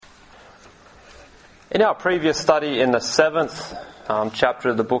In our previous study in the 7th chapter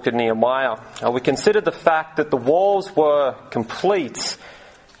of the book of Nehemiah, we considered the fact that the walls were complete,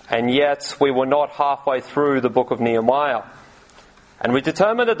 and yet we were not halfway through the book of Nehemiah. And we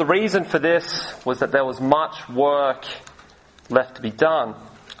determined that the reason for this was that there was much work left to be done.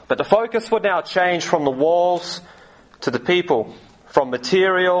 But the focus would now change from the walls to the people, from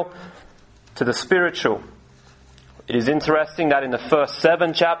material to the spiritual. It is interesting that in the first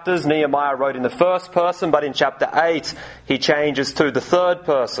 7 chapters, Nehemiah wrote in the first person, but in chapter 8, he changes to the third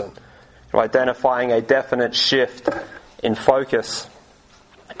person, identifying a definite shift in focus.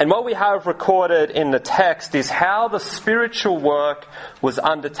 And what we have recorded in the text is how the spiritual work was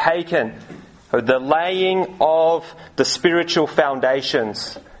undertaken, the laying of the spiritual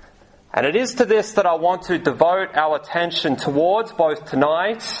foundations. And it is to this that I want to devote our attention towards both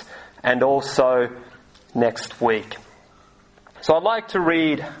tonight and also next week. So I'd like to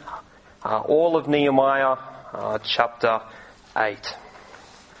read all of Nehemiah chapter 8.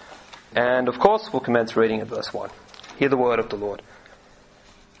 And of course we'll commence reading at verse 1. Hear the word of the Lord.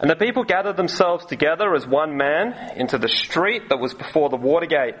 And the people gathered themselves together as one man into the street that was before the water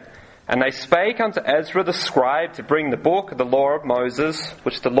gate. And they spake unto Ezra the scribe to bring the book of the law of Moses,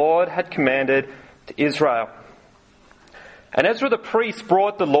 which the Lord had commanded to Israel. And Ezra the priest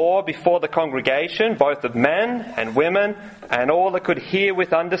brought the law before the congregation, both of men and women, and all that could hear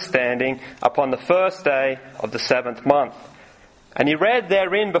with understanding, upon the first day of the 7th month. And he read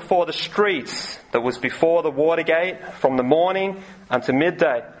therein before the streets that was before the water gate, from the morning unto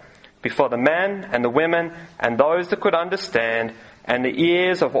midday, before the men and the women, and those that could understand, and the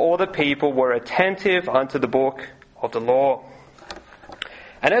ears of all the people were attentive unto the book of the law.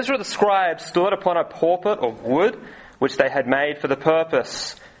 And Ezra the scribe stood upon a pulpit of wood, which they had made for the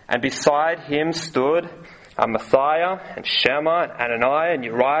purpose. And beside him stood Matthiah and Shema and Ananiah and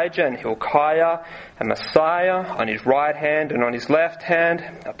Urijah and Hilkiah and Messiah on his right hand and on his left hand,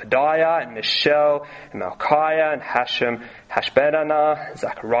 Pedaiah and Mishael and Malchiah and Hashem, Hashbaddanah,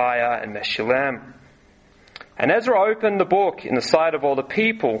 Zechariah and Meshullam. And Ezra opened the book in the sight of all the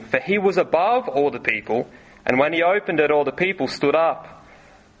people, for he was above all the people, and when he opened it, all the people stood up.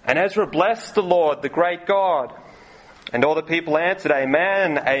 And Ezra blessed the Lord, the great God. And all the people answered,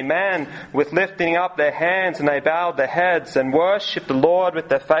 Amen, Amen, with lifting up their hands, and they bowed their heads and worshipped the Lord with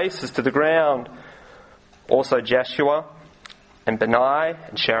their faces to the ground. Also Jeshua and Benai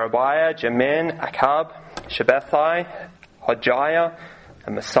and Sherebiah, Jamin, Akab, Shabbethai, Hodiah,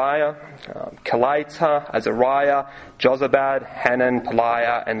 and Messiah, Kelita, Azariah, Jozabad, Hanan,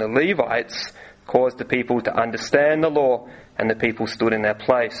 Peliah, and the Levites caused the people to understand the law, and the people stood in their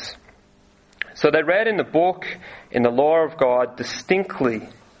place. So they read in the book, in the law of God, distinctly,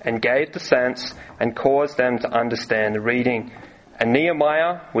 and gave the sense, and caused them to understand the reading. And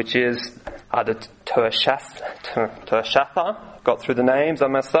Nehemiah, which is the Tershatha, got through the names, I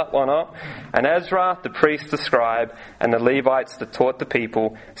messed that one up, and Ezra, the priest, the scribe, and the Levites that taught the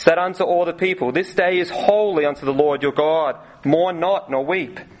people, said unto all the people, This day is holy unto the Lord your God, mourn not nor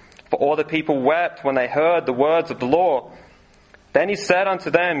weep. For all the people wept when they heard the words of the law. Then he said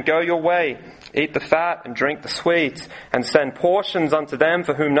unto them, Go your way, eat the fat and drink the sweet, and send portions unto them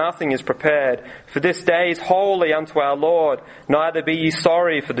for whom nothing is prepared. For this day is holy unto our Lord, neither be ye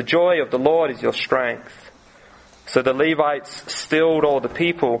sorry, for the joy of the Lord is your strength. So the Levites stilled all the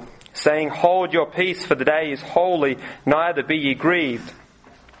people, saying, Hold your peace, for the day is holy, neither be ye grieved.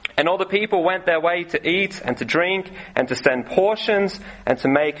 And all the people went their way to eat and to drink, and to send portions, and to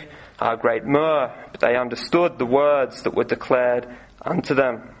make great myrrh. But they understood the words that were declared unto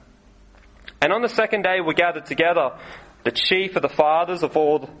them. And on the second day we gathered together the chief of the fathers of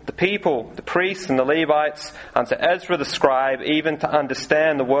all the people, the priests and the Levites, unto Ezra the scribe, even to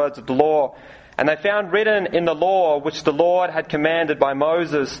understand the words of the law. And they found written in the law, which the Lord had commanded by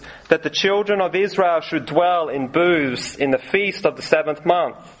Moses, that the children of Israel should dwell in booths in the feast of the 7th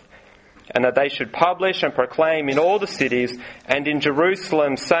month, and that they should publish and proclaim in all the cities and in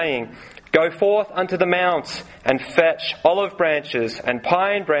Jerusalem, saying, Go forth unto the mount, and fetch olive branches, and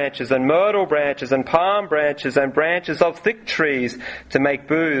pine branches, and myrtle branches, and palm branches, and branches of thick trees, to make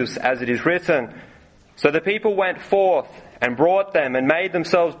booths, as it is written. So the people went forth, and brought them, and made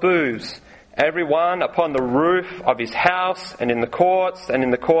themselves booths, every one upon the roof of his house, and in the courts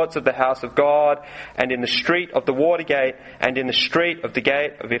of the house of God, and in the street of the water gate, and in the street of the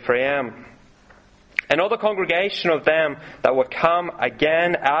gate of Ephraim. And all the congregation of them that were come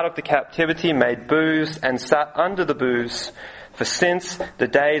again out of the captivity made booths, and sat under the booths. For since the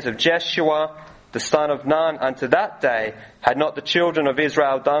days of Jeshua, the son of Nun, unto that day, had not the children of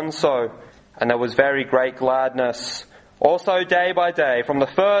Israel done so. And there was very great gladness Also day by day, from the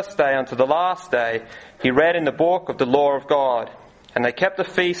first day unto the last day, he read in the book of the law of God. And they kept the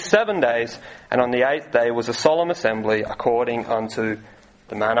feast 7 days, and on the 8th day was a solemn assembly according unto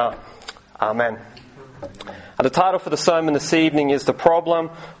the manner. Amen. And the title for the sermon this evening is The Problem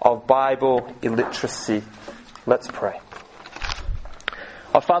of Bible Illiteracy. Let's pray.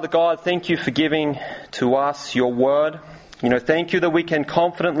 Our Father God, thank you for giving to us your word. Thank you that we can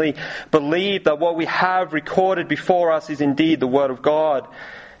confidently believe that what we have recorded before us is indeed the Word of God.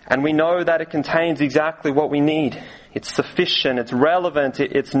 And we know that it contains exactly what we need. It's sufficient, it's relevant,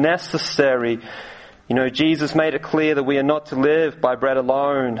 it's necessary. Jesus made it clear that we are not to live by bread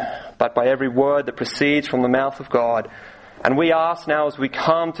alone, but by every word that proceeds from the mouth of God. And we ask now as we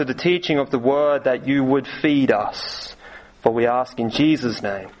come to the teaching of the Word that you would feed us. For we ask in Jesus'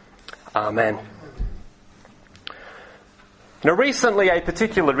 name. Amen. Recently a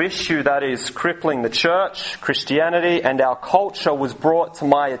particular issue that is crippling the church, Christianity, and our culture was brought to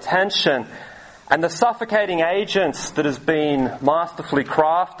my attention. And the suffocating agents that has been masterfully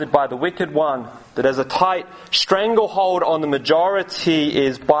crafted by the wicked one, that has a tight stranglehold on the majority,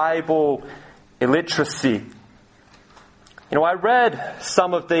 is Bible illiteracy. I read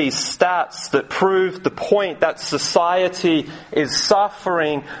some of these stats that prove the point that society is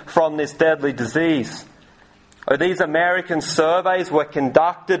suffering from this deadly disease. These American surveys were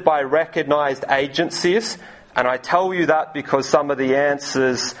conducted by recognized agencies, and I tell you that because some of the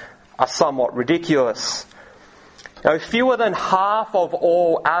answers are somewhat ridiculous. Fewer than half of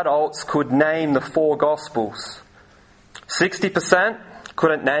all adults could name the 4 Gospels. 60%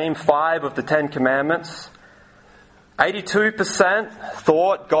 couldn't name 5 of the 10 Commandments. 82%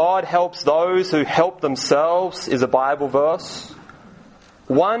 thought God helps those who help themselves is a Bible verse.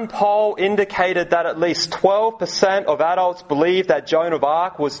 One poll indicated that at least 12% of adults believed that Joan of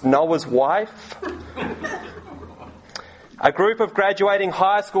Arc was Noah's wife. A group of graduating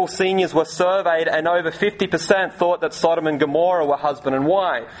high school seniors were surveyed and over 50% thought that Sodom and Gomorrah were husband and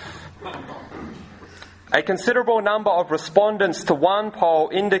wife. A considerable number of respondents to one poll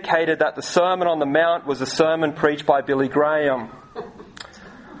indicated that the Sermon on the Mount was a sermon preached by Billy Graham.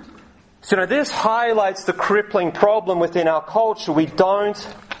 So this highlights the crippling problem within our culture. We don't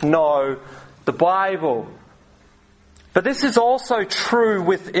know the Bible. But this is also true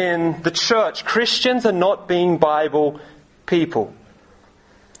within the church. Christians are not being Bible people.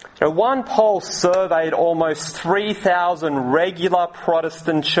 One poll surveyed almost 3,000 regular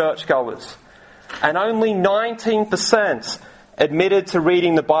Protestant churchgoers, and only 19% admitted to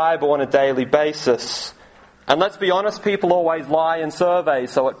reading the Bible on a daily basis. And let's be honest, people always lie in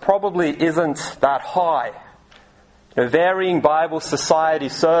surveys, so it probably isn't that high. Varying Bible Society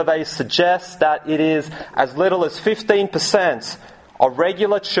surveys suggest that it is as little as 15% of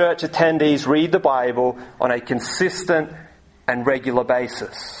regular church attendees read the Bible on a consistent and regular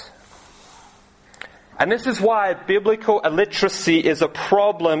basis. And this is why biblical illiteracy is a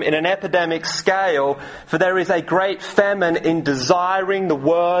problem in an epidemic scale, for there is a great famine in desiring the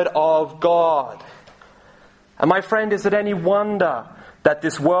Word of God. And my friend, is it any wonder that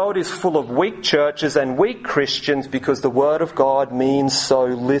this world is full of weak churches and weak Christians because the Word of God means so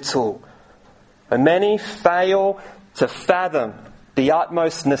little? And many fail to fathom the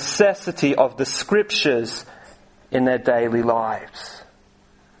utmost necessity of the Scriptures in their daily lives.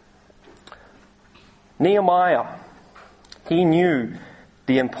 Nehemiah, he knew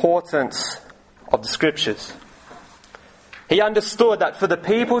the importance of the Scriptures. He understood that for the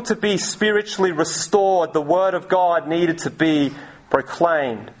people to be spiritually restored, the Word of God needed to be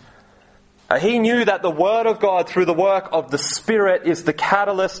proclaimed. He knew that the Word of God, through the work of the Spirit, is the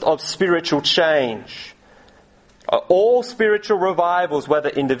catalyst of spiritual change. All spiritual revivals, whether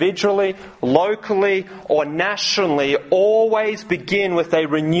individually, locally, or nationally, always begin with a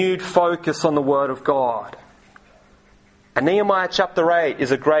renewed focus on the Word of God. And Nehemiah chapter 8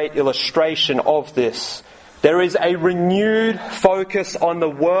 is a great illustration of this. There is a renewed focus on the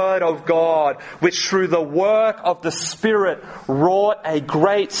Word of God, which through the work of the Spirit wrought a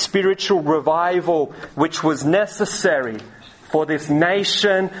great spiritual revival which was necessary for this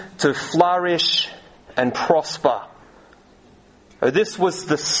nation to flourish and prosper. This was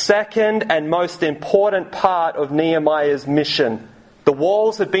the second and most important part of Nehemiah's mission. The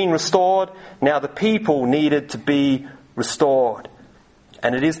walls had been restored, now the people needed to be restored.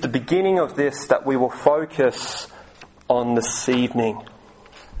 And it is the beginning of this that we will focus on this evening.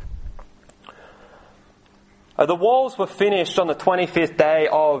 The walls were finished on the 25th day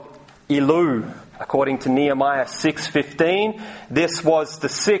of Elul, according to Nehemiah 6:15. This was the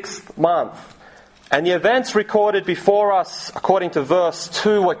 6th month. And the events recorded before us, according to verse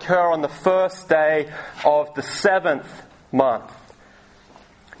 2, occur on the first day of the 7th month.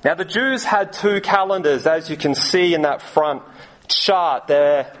 Now the Jews had two calendars, as you can see in that front chart.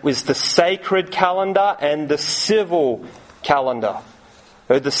 There was the sacred calendar and the civil calendar.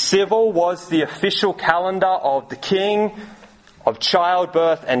 The civil was the official calendar of the king, of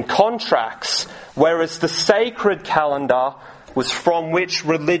childbirth and contracts, whereas the sacred calendar was from which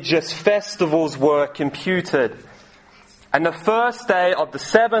religious festivals were computed. And the first day of the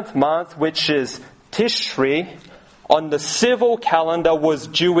 7th month, which is Tishri, on the civil calendar was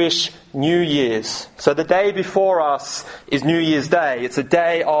Jewish New Year's. So the day before us is New Year's Day. It's a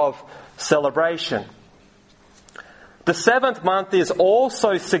day of celebration. The 7th month is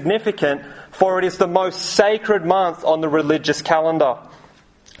also significant, for it is the most sacred month on the religious calendar.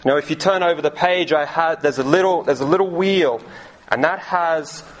 Now, if you turn over the page, there's a little wheel, and that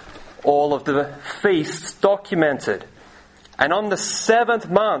has all of the feasts documented. And on the 7th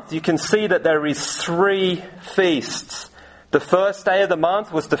month, you can see that there is 3 feasts. The first day of the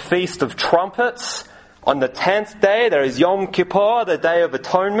month was the Feast of Trumpets. On the 10th day, there is Yom Kippur, the Day of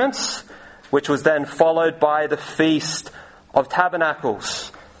Atonements, which was then followed by the Feast of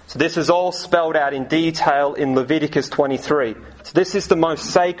Tabernacles. So this is all spelled out in detail in Leviticus 23. So this is the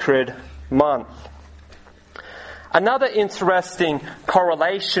most sacred month. Another interesting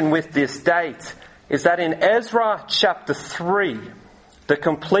correlation with this date is that in Ezra chapter 3, the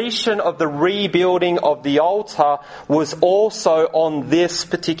completion of the rebuilding of the altar was also on this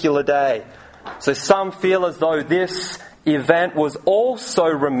particular day. So some feel as though this event was also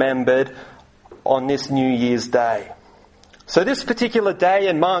remembered on this New Year's Day. So this particular day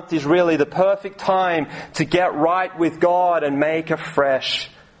and month is really the perfect time to get right with God and make a fresh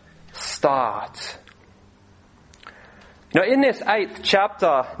start. Now, in this 8th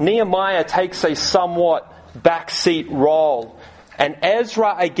chapter, Nehemiah takes a somewhat backseat role, and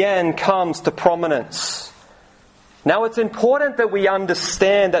Ezra again comes to prominence. Now, it's important that we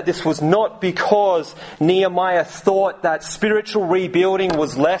understand that this was not because Nehemiah thought that spiritual rebuilding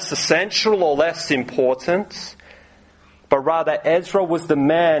was less essential or less important, but rather Ezra was the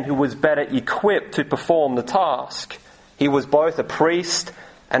man who was better equipped to perform the task. He was both a priest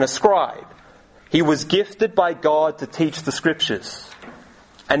and a scribe. He was gifted by God to teach the Scriptures.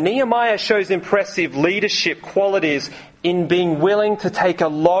 And Nehemiah shows impressive leadership qualities in being willing to take a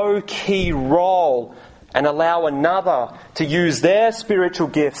low-key role and allow another to use their spiritual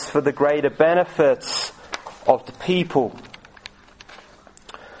gifts for the greater benefits of the people.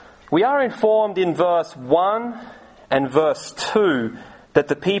 We are informed in verse 1 and verse 2 that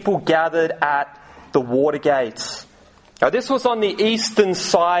the people gathered at the water gates. Now this was on the eastern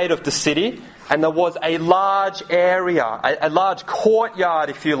side of the city, and there was a large area, a large courtyard,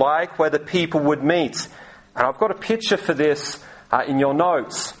 if you like, where the people would meet. And I've got a picture for this in your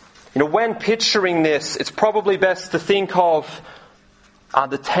notes. When picturing this, it's probably best to think of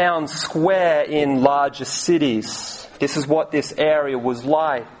the town square in larger cities. This is what this area was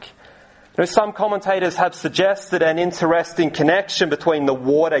like. Some commentators have suggested an interesting connection between the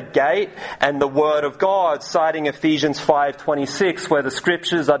water gate and the Word of God, citing Ephesians 5:26, where the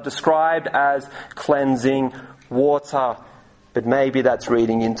Scriptures are described as cleansing water. But maybe that's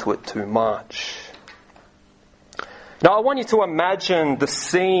reading into it too much. Now, I want you to imagine the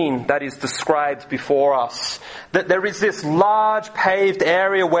scene that is described before us. That there is this large paved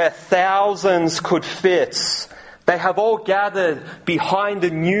area where thousands could fit. They have all gathered behind the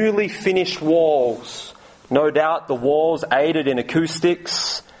newly finished walls. No doubt the walls aided in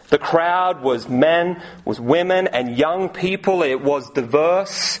acoustics. The crowd was men, was women and young people. It was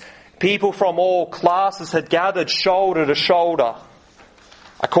diverse. People from all classes had gathered shoulder to shoulder.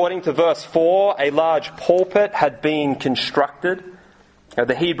 According to verse 4, a large pulpit had been constructed. Now,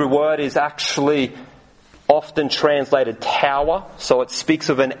 the Hebrew word is actually often translated tower, so it speaks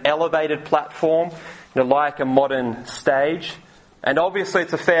of an elevated platform, like a modern stage. And obviously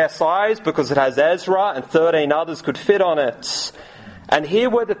it's a fair size because it has Ezra and 13 others could fit on it. And here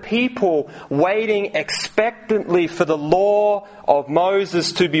were the people waiting expectantly for the law of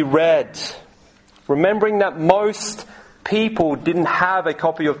Moses to be read. Remembering that most people didn't have a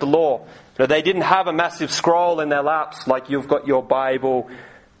copy of the law. They didn't have a massive scroll in their laps like you've got your Bible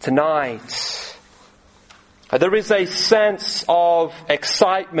tonight. There is a sense of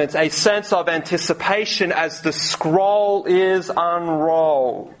excitement, a sense of anticipation as the scroll is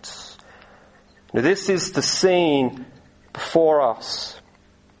unrolled. Now, this is the scene before us.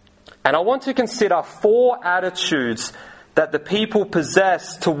 And I want to consider 4 attitudes that the people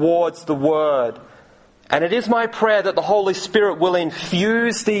possess towards the Word. And it is my prayer that the Holy Spirit will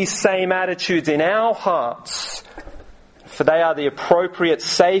infuse these same attitudes in our hearts. for they are the appropriate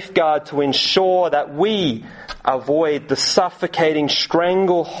safeguard to ensure that we avoid the suffocating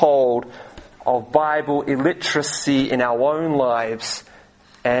stranglehold of Bible illiteracy in our own lives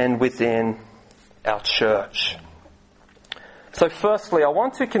and within our church. So firstly, I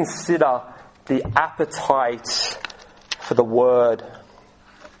want to consider the appetite for the Word.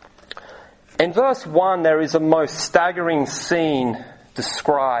 In verse 1, there is a most staggering scene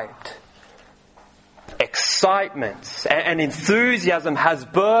described. Excitement and enthusiasm has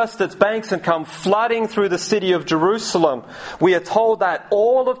burst its banks and come flooding through the city of Jerusalem. We are told that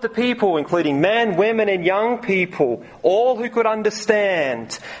all of the people, including men, women and young people, all who could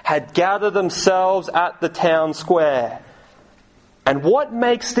understand, had gathered themselves at the town square. And what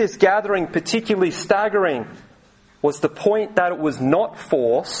makes this gathering particularly staggering was the point that it was not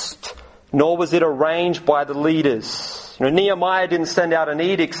forced, nor was it arranged by the leaders. Nehemiah didn't send out an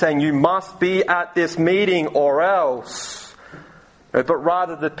edict saying, you must be at this meeting or else. But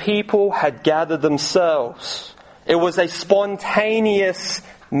rather the people had gathered themselves. It was a spontaneous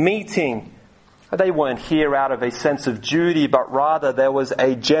meeting. They weren't here out of a sense of duty, but rather there was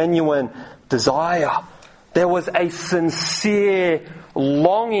a genuine desire. There was a sincere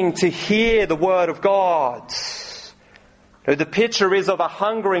longing to hear the Word of God. The picture is of a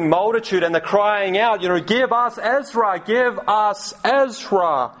hungering multitude and they're crying out, give us Ezra, give us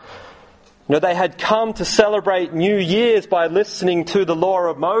Ezra. They had come to celebrate New Year's by listening to the law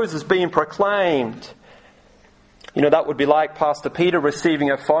of Moses being proclaimed. That would be like Pastor Peter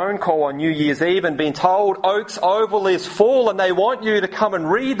receiving a phone call on New Year's Eve and being told Oaks Oval is full and they want you to come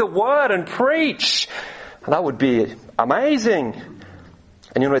and read the Word and preach. And that would be amazing.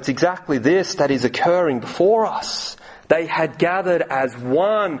 And it's exactly this that is occurring before us. They had gathered as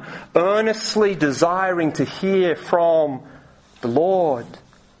one, earnestly desiring to hear from the Lord.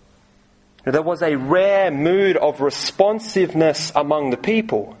 There was a rare mood of responsiveness among the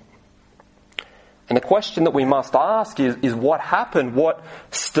people. And the question that we must ask is what happened? What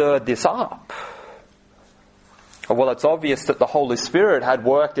stirred this up? Well, it's obvious that the Holy Spirit had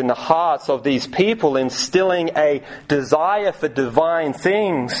worked in the hearts of these people, instilling a desire for divine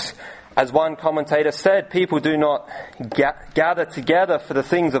things. As one commentator said, people do not gather together for the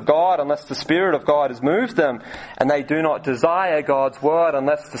things of God unless the Spirit of God has moved them. And they do not desire God's Word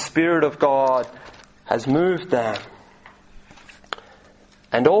unless the Spirit of God has moved them.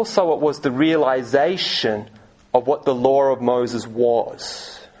 And also it was the realization of what the law of Moses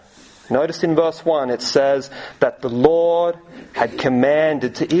was. Notice in verse 1 it says that the Lord had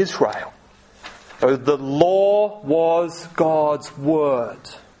commanded to Israel. So the law was God's Word.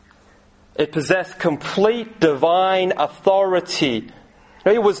 It possessed complete divine authority.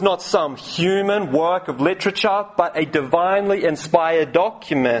 It was not some human work of literature, but a divinely inspired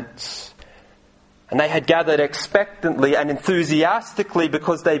document. And they had gathered expectantly and enthusiastically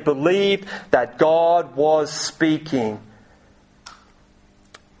because they believed that God was speaking.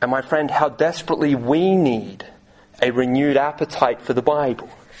 And my friend, how desperately we need a renewed appetite for the Bible.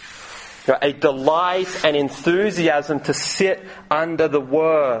 A delight and enthusiasm to sit under the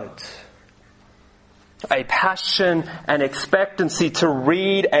Word. A passion and expectancy to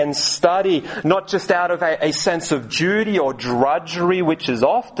read and study, not just out of a sense of duty or drudgery, which is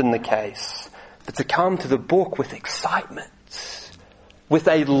often the case, but to come to the book with excitement, with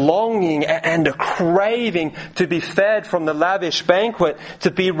a longing and a craving to be fed from the lavish banquet,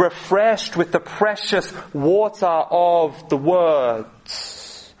 to be refreshed with the precious water of the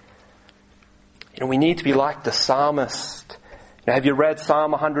words. We need to be like the psalmist. Have you read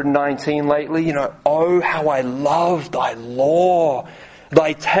Psalm 119 lately? Oh, how I love thy law.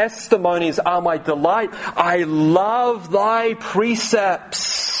 Thy testimonies are my delight. I love thy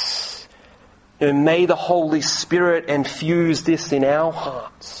precepts. May the Holy Spirit infuse this in our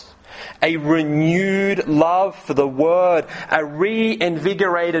hearts. A renewed love for the Word. A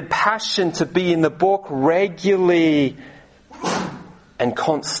reinvigorated passion to be in the book regularly and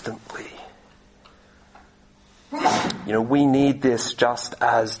constantly. We need this just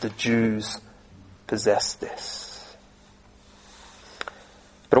as the Jews possessed this.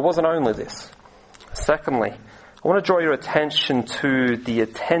 But it wasn't only this. Secondly, I want to draw your attention to the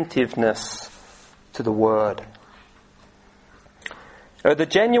attentiveness to the Word. The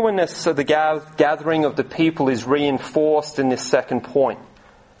genuineness of the gathering of the people is reinforced in this second point.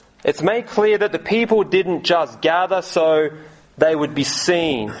 It's made clear that the people didn't just gather so they would be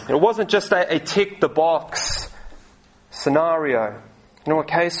seen. It wasn't just a tick-the-box scenario. A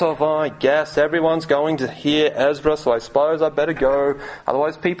case of, I guess everyone's going to hear Ezra, so I suppose I better go.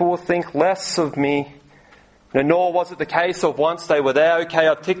 Otherwise people will think less of me. Nor was it the case of once they were there, okay,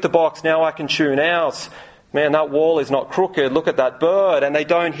 I've ticked the box, now I can tune out. Man, that wall is not crooked. Look at that bird. And they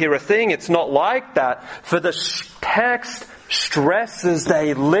don't hear a thing. It's not like that. For the text stresses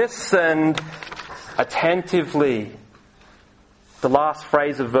they listened attentively. The last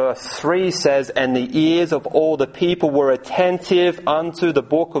phrase of verse 3 says, and the ears of all the people were attentive unto the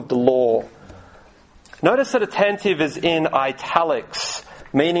book of the law. Notice that attentive is in italics,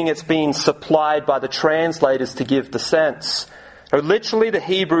 meaning it's been supplied by the translators to give the sense. Or literally the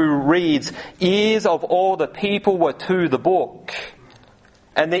Hebrew reads, ears of all the people were to the book.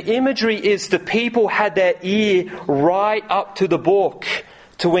 And the imagery is the people had their ear right up to the book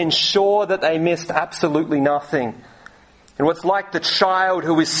to ensure that they missed absolutely nothing. And what's like the child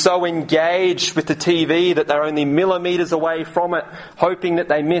who is so engaged with the TV that they're only millimeters away from it, hoping that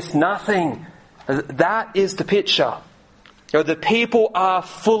they miss nothing. That is the picture. The people are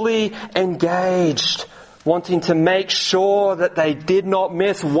fully engaged, wanting to make sure that they did not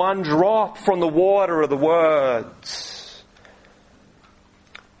miss one drop from the water of the words.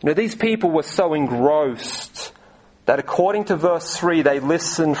 These people were so engrossed that according to verse 3, they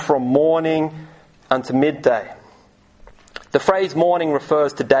listened from morning unto midday. The phrase morning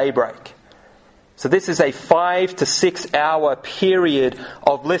refers to daybreak. So this is a 5 to 6 hour period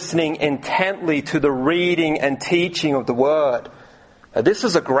of listening intently to the reading and teaching of the Word. Now, this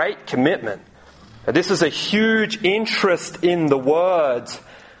is a great commitment. Now, this is a huge interest in the Word.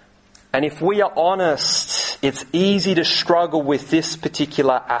 And if we are honest, it's easy to struggle with this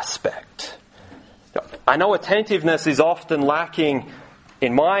particular aspect. I know attentiveness is often lacking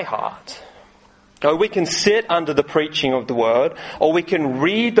in my heart. Or we can sit under the preaching of the Word, or we can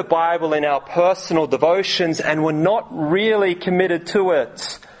read the Bible in our personal devotions and we're not really committed to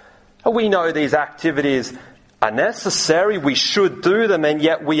it. We know these activities are necessary, we should do them, and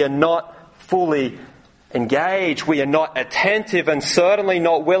yet we are not fully engaged. We are not attentive and certainly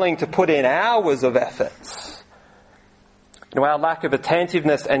not willing to put in hours of effort. Our lack of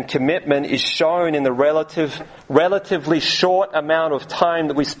attentiveness and commitment is shown in the relatively short amount of time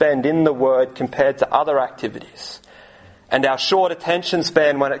that we spend in the Word compared to other activities. And our short attention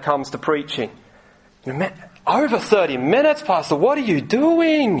span when it comes to preaching. Over 30 minutes, Pastor, what are you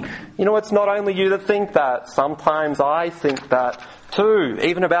doing? It's not only you that think that. Sometimes I think that too,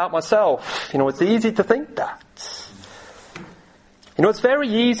 even about myself. It's easy to think that. It's very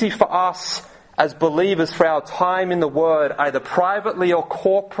easy for us as believers for our time in the Word, either privately or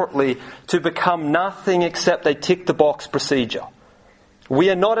corporately, to become nothing except a tick-the-box procedure. We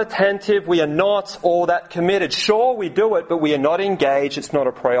are not attentive, we are not all that committed. Sure, we do it, but we are not engaged, it's not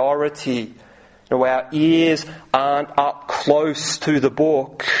a priority. Our ears aren't up close to the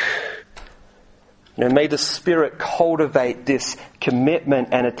book. May the Spirit cultivate this commitment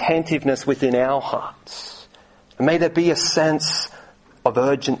and attentiveness within our hearts. And may there be a sense of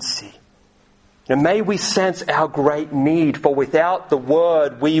urgency. And may we sense our great need, for without the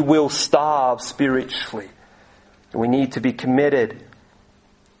Word we will starve spiritually. We need to be committed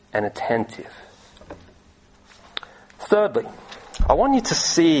and attentive. Thirdly, I want you to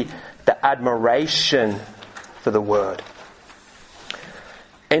see the admiration for the Word.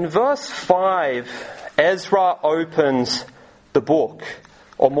 In verse 5, Ezra opens the book,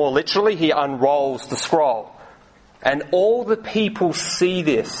 or more literally, he unrolls the scroll. And all the people see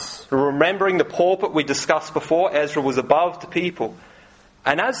this. Remembering the pulpit we discussed before, Ezra was above the people.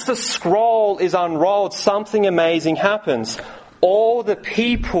 And as the scroll is unrolled, something amazing happens. All the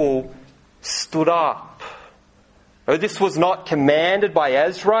people stood up. This was not commanded by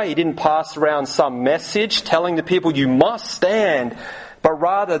Ezra. He didn't pass around some message telling the people, you must stand. But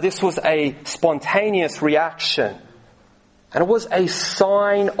rather, this was a spontaneous reaction. And it was a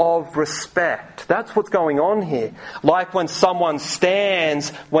sign of respect. That's what's going on here. Like when someone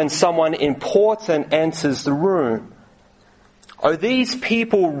stands, when someone important enters the room. These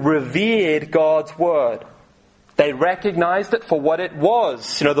people revered God's Word. They recognized it for what it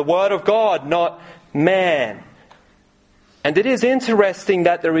was. The Word of God, not man. And it is interesting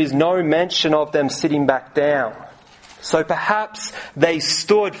that there is no mention of them sitting back down. So perhaps they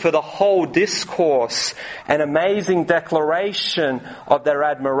stood for the whole discourse, an amazing declaration of their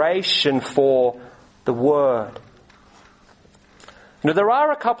admiration for the Word. There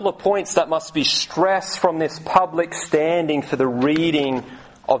are a couple of points that must be stressed from this public standing for the reading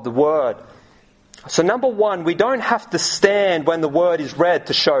of the Word. So number one, we don't have to stand when the Word is read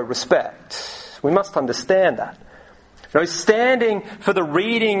to show respect. We must understand that. Standing for the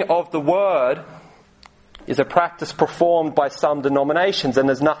reading of the Word is a practice performed by some denominations, and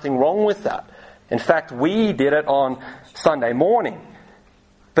there's nothing wrong with that. In fact, we did it on Sunday morning.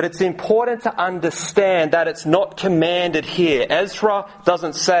 But it's important to understand that it's not commanded here. Ezra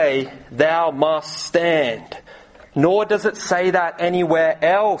doesn't say, thou must stand. Nor does it say that anywhere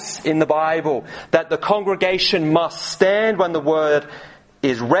else in the Bible, that the congregation must stand when the word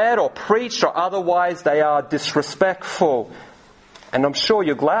is read or preached, or otherwise they are disrespectful. And I'm sure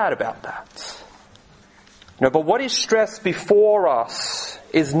you're glad about that. But what is stressed before us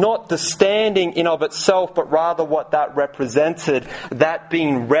is not the standing in of itself, but rather what that represented, that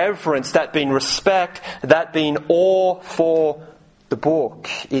being reverence, that being respect, that being awe for the book.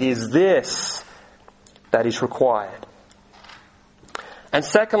 It is this that is required. And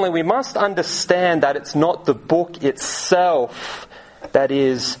secondly, we must understand that it's not the book itself that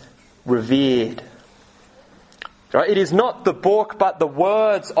is revered. Right? It is not the book, but the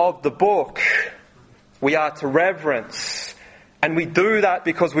words of the book we are to reverence. And we do that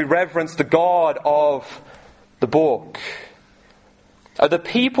because we reverence the God of the book. The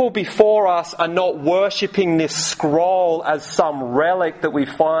people before us are not worshipping this scroll as some relic that we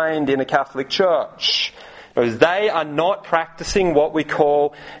find in a Catholic church. They are not practicing what we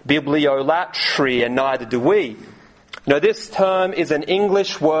call bibliolatry, and neither do we. This term is an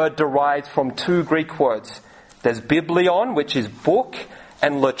English word derived from two Greek words. There's biblion, which is book,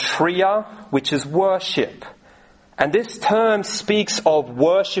 and latria, which is worship. And this term speaks of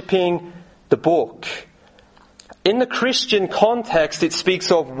worshipping the book. In the Christian context, it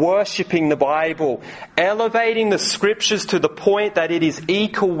speaks of worshipping the Bible, elevating the scriptures to the point that it is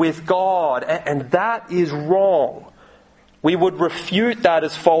equal with God, and that is wrong. We would refute that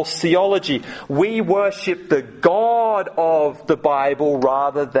as false theology. We worship the God of the Bible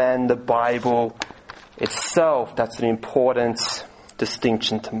rather than the Bible itself. That's an important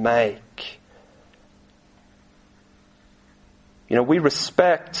distinction to make. We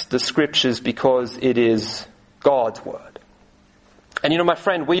respect the scriptures because it is God's word. And my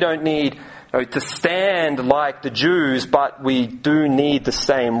friend, we don't need to stand like the Jews, but we do need the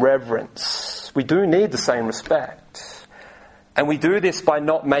same reverence. We do need the same respect. And we do this by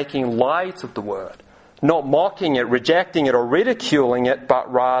not making light of the word, not mocking it, rejecting it, or ridiculing it,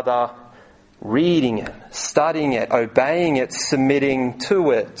 but rather reading it, studying it, obeying it, submitting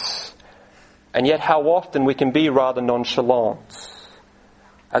to it. And yet how often we can be rather nonchalant.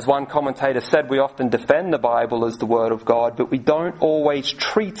 As one commentator said, we often defend the Bible as the Word of God, but we don't always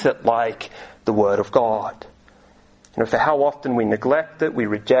treat it like the Word of God. For how often we neglect it, we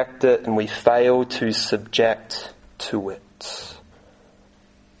reject it, and we fail to subject to it.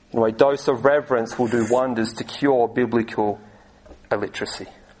 A dose of reverence will do wonders to cure biblical illiteracy.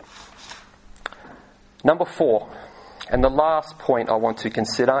 Number 4, and the last point I want to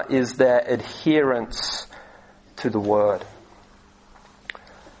consider, is their adherence to the Word.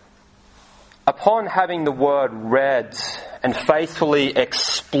 Upon having the Word read and faithfully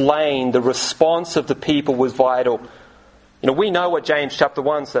explained, the response of the people was vital. We know what James chapter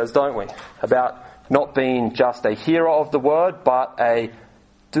 1 says, don't we? About not being just a hearer of the Word, but a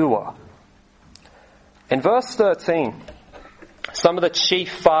doer. In verse 13, some of the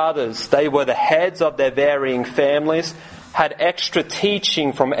chief fathers, they were the heads of their varying families, had extra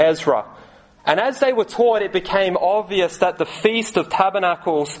teaching from Ezra. And as they were taught, it became obvious that the Feast of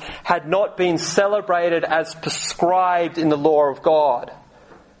Tabernacles had not been celebrated as prescribed in the law of God.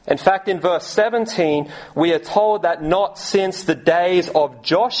 In fact, in verse 17, we are told that not since the days of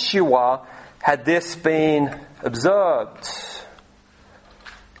Joshua had this been observed.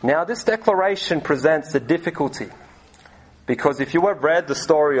 Now, this declaration presents a difficulty. Because if you have read the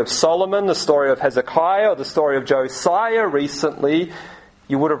story of Solomon, the story of Hezekiah, or the story of Josiah recently,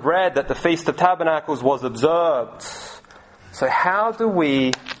 you would have read that the Feast of Tabernacles was observed. So how do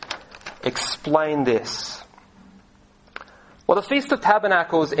we explain this? Well, the Feast of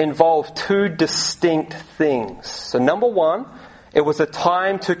Tabernacles involved two distinct things. So number one, it was a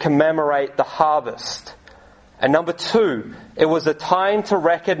time to commemorate the harvest. And number two, it was a time to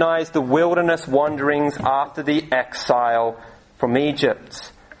recognize the wilderness wanderings after the exile from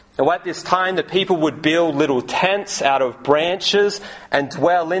Egypt. Now, at this time, the people would build little tents out of branches and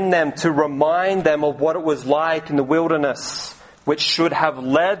dwell in them to remind them of what it was like in the wilderness, which should have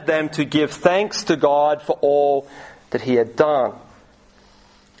led them to give thanks to God for all that He had done.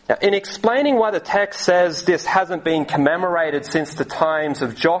 Now, in explaining why the text says this hasn't been commemorated since the times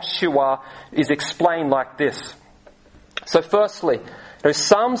of Joshua, is explained like this. So firstly,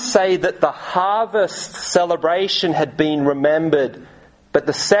 some say that the harvest celebration had been remembered, but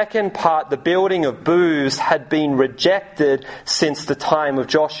the second part, the building of booths, had been rejected since the time of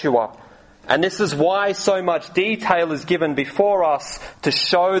Joshua. And this is why so much detail is given before us to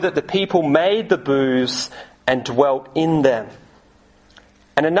show that the people made the booths and dwelt in them.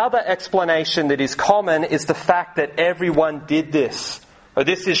 And another explanation that is common is the fact that everyone did this.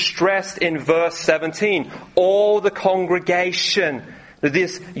 This is stressed in verse 17. All the congregation,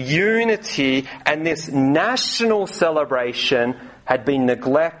 this unity and this national celebration had been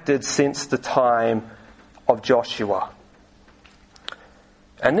neglected since the time of Joshua.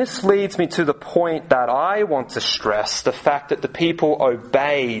 And this leads me to the point that I want to stress, the fact that the people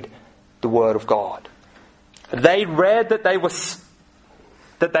obeyed the word of God. They read that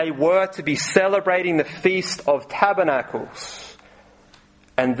they were to be celebrating the Feast of Tabernacles.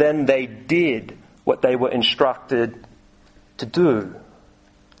 And then they did what they were instructed to do.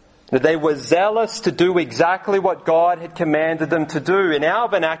 They were zealous to do exactly what God had commanded them to do. In our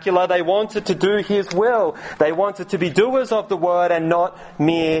vernacular, they wanted to do His will. They wanted to be doers of the word and not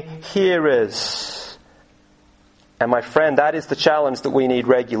mere hearers. And my friend, that is the challenge that we need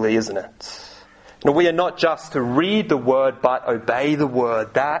regularly, isn't it? We are not just to read the word, but obey the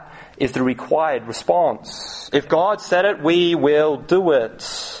word. That is the required response. If God said it, we will do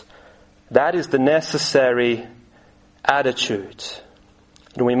it. That is the necessary attitude.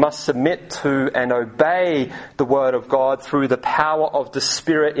 And we must submit to and obey the word of God through the power of the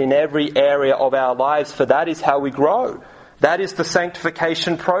Spirit in every area of our lives, for that is how we grow. That is the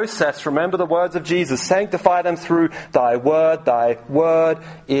sanctification process. Remember the words of Jesus. Sanctify them through thy word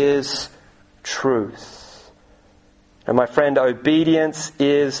is truth. And my friend, obedience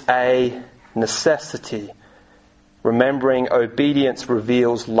is a necessity. Remembering obedience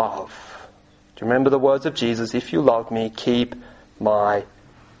reveals love. Do you remember the words of Jesus? If you love me, keep my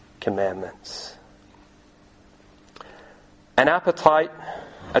commandments. An appetite,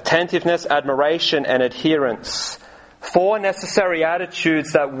 attentiveness, admiration, and adherence. 4 necessary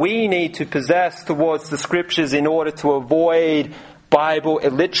attitudes that we need to possess towards the Scriptures in order to avoid Bible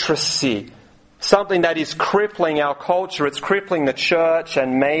illiteracy. Something that is crippling our culture. It's crippling the church,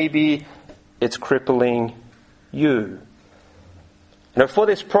 and maybe it's crippling you. For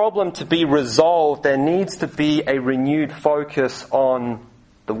this problem to be resolved, there needs to be a renewed focus on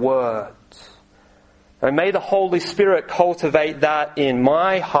the Word. And may the Holy Spirit cultivate that in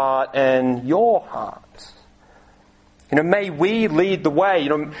my heart and your heart. May we lead the way.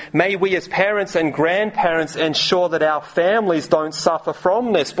 May we as parents and grandparents ensure that our families don't suffer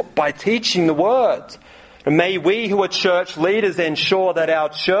from this by teaching the Word. And may we who are church leaders ensure that our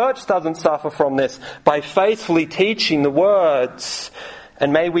church doesn't suffer from this by faithfully teaching the words.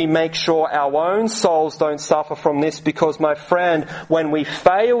 And may we make sure our own souls don't suffer from this, because, my friend, when we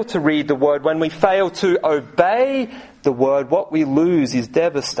fail to read the Word, when we fail to obey the Word, what we lose is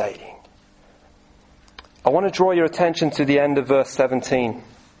devastating. I want to draw your attention to the end of verse 17,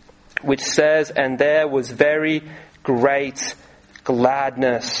 which says, "And there was very great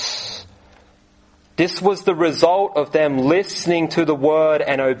gladness." This was the result of them listening to the Word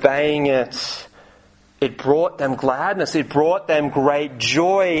and obeying it. It brought them gladness. It brought them great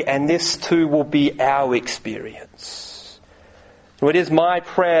joy. And this too will be our experience. It is my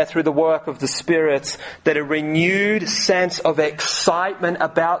prayer through the work of the Spirit that a renewed sense of excitement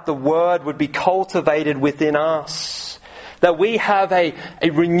about the Word would be cultivated within us. That we have a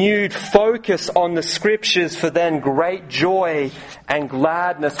renewed focus on the Scriptures, for then great joy and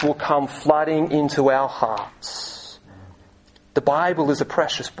gladness will come flooding into our hearts. The Bible is a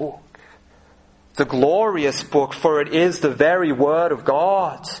precious book. It's a glorious book, for it is the very Word of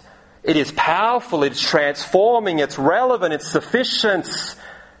God. It is powerful, it's transforming, it's relevant, it's sufficient,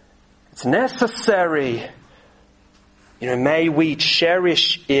 it's necessary. May we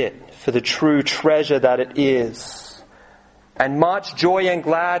cherish it for the true treasure that it is. And much joy and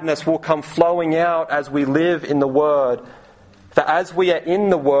gladness will come flowing out as we live in the Word. For as we are in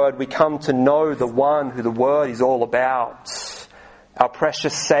the Word, we come to know the one who the Word is all about. Our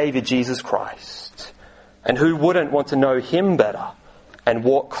precious Saviour, Jesus Christ. And who wouldn't want to know Him better and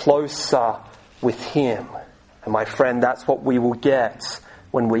walk closer with Him? And my friend, that's what we will get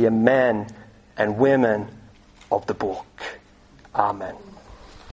when we are men and women of the book. Amen.